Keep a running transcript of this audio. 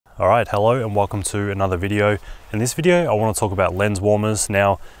Alright, hello and welcome to another video. In this video I want to talk about lens warmers.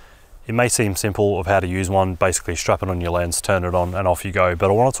 Now it may seem simple of how to use one, basically strap it on your lens, turn it on and off you go,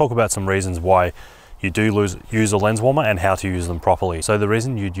 but I want to talk about some reasons why you do use a lens warmer and how to use them properly. So the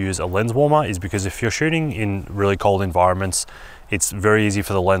reason you'd use a lens warmer is because if you're shooting in really cold environments, it's very easy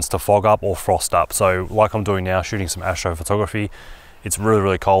for the lens to fog up or frost up. So like I'm doing now, shooting some astrophotography, it's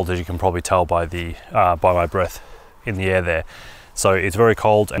really cold, as you can probably tell by my breath in the air there. So it's very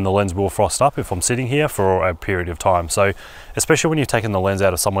cold and the lens will frost up if I'm sitting here for a period of time. So especially when you're taking the lens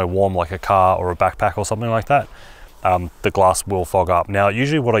out of somewhere warm like a car or a backpack or something like that, the glass will fog up. Now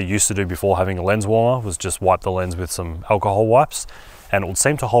usually what I used to do before having a lens warmer was just wipe the lens with some alcohol wipes, and it would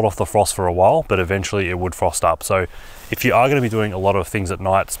seem to hold off the frost for a while, but eventually it would frost up. So if you are going to be doing a lot of things at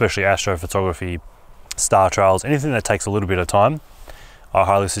night, especially astrophotography, star trails, anything that takes a little bit of time, I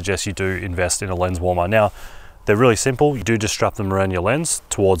highly suggest you do invest in a lens warmer. Now they're really simple. You do just strap them around your lens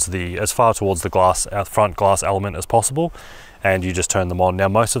as far towards the glass, front glass element as possible, and you just turn them on. Now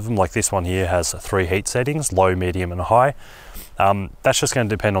most of them, like this one here, has 3 heat settings: low, medium and high. That's just going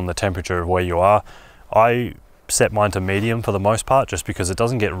to depend on the temperature of where you are. I set mine to medium for the most part, just because it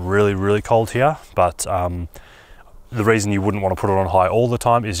doesn't get really cold here, but the reason you wouldn't want to put it on high all the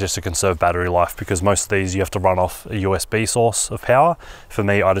time is just to conserve battery life, because most of these you have to run off a USB source of power. For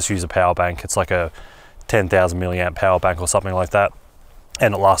me, I just use a power bank. It's like a 10,000 milliamp power bank or something like that,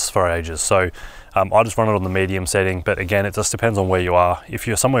 and it lasts for ages. So I just run it on the medium setting, but again, it just depends on where you are. If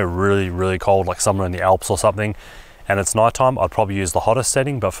you're somewhere really cold, like somewhere in the Alps or something, and it's nighttime, I'd probably use the hottest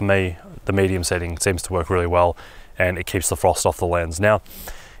setting, but for me, the medium setting seems to work really well, and it keeps the frost off the lens. Now,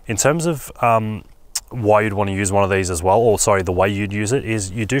 in terms of why you'd want to use one of these as well, or sorry, the way you'd use it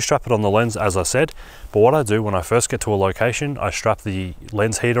is you do strap it on the lens, as I said, but what I do when I first get to a location, I strap the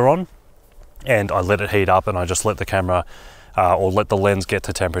lens heater on, and I let it heat up, and I just let the camera or let the lens get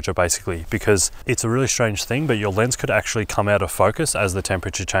to temperature, basically, because it's a really strange thing, but your lens could actually come out of focus as the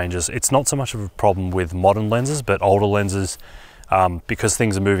temperature changes. It's not so much of a problem with modern lenses, but older lenses, because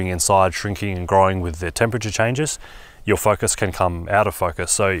things are moving inside, shrinking and growing with the temperature changes, your focus can come out of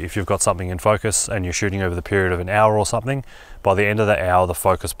focus. So if you've got something in focus and you're shooting over the period of an hour or something, by the end of that hour, the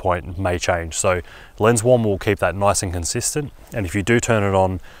focus point may change. So lens warmer will keep that nice and consistent, and if you do turn it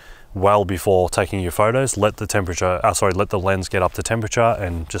on well before taking your photos, let the lens get up to temperature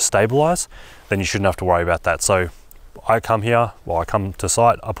and just stabilize, then you shouldn't have to worry about that. So I come to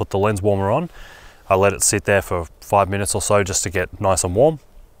site, I put the lens warmer on, I let it sit there for 5 minutes or so just to get nice and warm,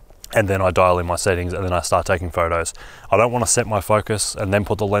 and then I dial in my settings, and then I start taking photos. I don't want to set my focus and then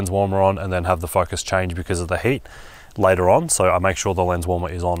put the lens warmer on and then have the focus change because of the heat later on, so I make sure the lens warmer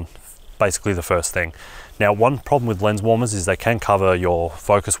is on basically the first thing. Now, one problem with lens warmers is they can cover your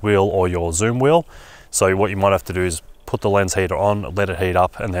focus wheel or your zoom wheel. So what you might have to do is put the lens heater on, let it heat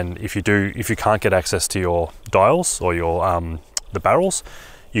up, and then if you can't get access to your dials or your the barrels,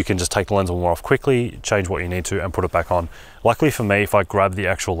 you can just take the lens warmer off quickly, change what you need to, and put it back on. Luckily for me, if I grab the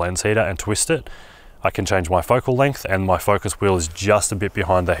actual lens heater and twist it, I can change my focal length, and my focus wheel is just a bit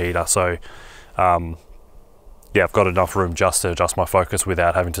behind the heater. So yeah, I've got enough room just to adjust my focus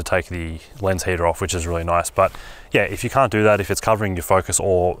without having to take the lens heater off, which is really nice. But yeah, if you can't do that, if it's covering your focus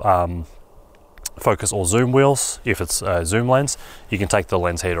or zoom wheels, if it's a zoom lens, you can take the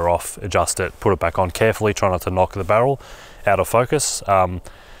lens heater off, adjust it, put it back on carefully, try not to knock the barrel out of focus. But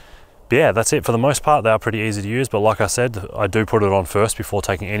yeah, that's it. For the most part, they are pretty easy to use, but like I said, I do put it on first before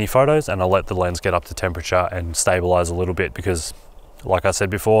taking any photos, and I let the lens get up to temperature and stabilize a little bit, because like I said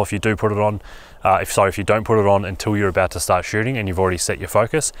before, if you do put it on, if you don't put it on until you're about to start shooting and you've already set your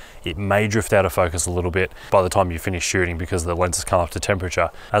focus, it may drift out of focus a little bit by the time you finish shooting, because the lens has come up to temperature.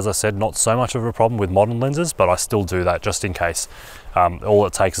 As I said, not so much of a problem with modern lenses, but I still do that just in case. All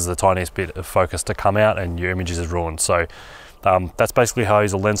it takes is the tiniest bit of focus to come out and your images is ruined. So that's basically how I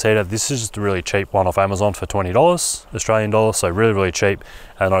use a lens heater. This is just a really cheap one off Amazon for $20 Australian dollars, so really cheap.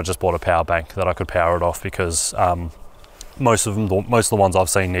 And I just bought a power bank that I could power it off, because most of the ones I've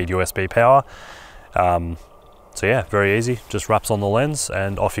seen need USB power. So yeah, very easy, just wraps on the lens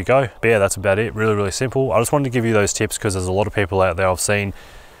and off you go. But yeah, that's about it. Really simple. I just wanted to give you those tips because there's a lot of people out there I've seen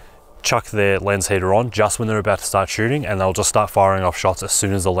chuck their lens heater on just when they're about to start shooting, and they'll just start firing off shots as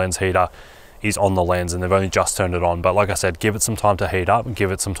soon as the lens heater is on the lens and they've only just turned it on. But like I said, give it some time to heat up and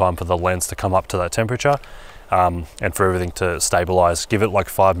give it some time for the lens to come up to that temperature, and for everything to stabilize. Give it like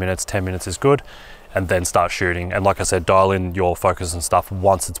 5 minutes, 10 minutes is good, and then start shooting. And like I said, dial in your focus and stuff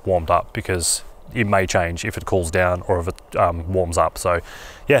once it's warmed up, because it may change if it cools down or if it warms up. So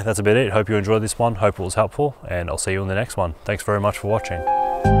yeah, that's about it. Hope you enjoyed this one. Hope it was helpful, and I'll see you in the next one. Thanks very much for watching.